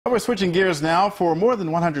We're switching gears now. For more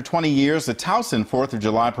than 120 years, the Towson 4th of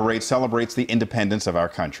July parade celebrates the independence of our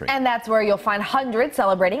country. And that's where you'll find hundreds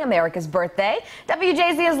celebrating America's birthday.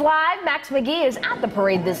 WJZ is live. Max McGee is at the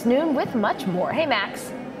parade this noon with much more. Hey,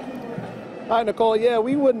 Max. Hi, Nicole. Yeah,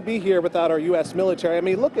 we wouldn't be here without our U.S. military. I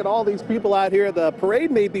mean, look at all these people out here. The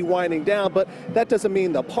parade may be winding down, but that doesn't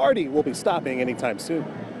mean the party will be stopping anytime soon.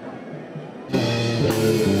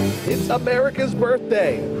 It's America's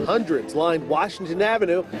birthday. Hundreds lined Washington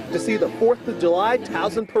Avenue to see the 4th of July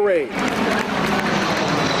Towson Parade.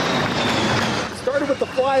 It started with the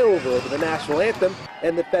flyover over the national anthem,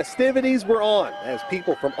 and the festivities were on as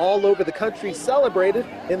people from all over the country celebrated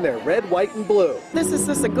in their red, white, and blue. This is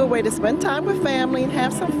just a good way to spend time with family and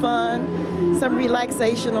have some fun, some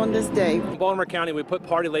relaxation on this day. In Baltimore County, we put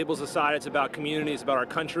party labels aside. It's about community, it's about our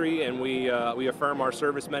country, and we affirm our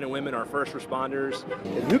servicemen and women, our first responders.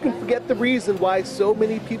 And who can forget the reason why so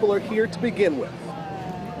many people are here to begin with?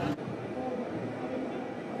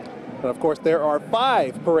 And of course, there are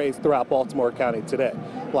 5 parades throughout Baltimore County today.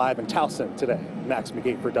 Live in Towson today, Max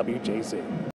McGee for WJZ.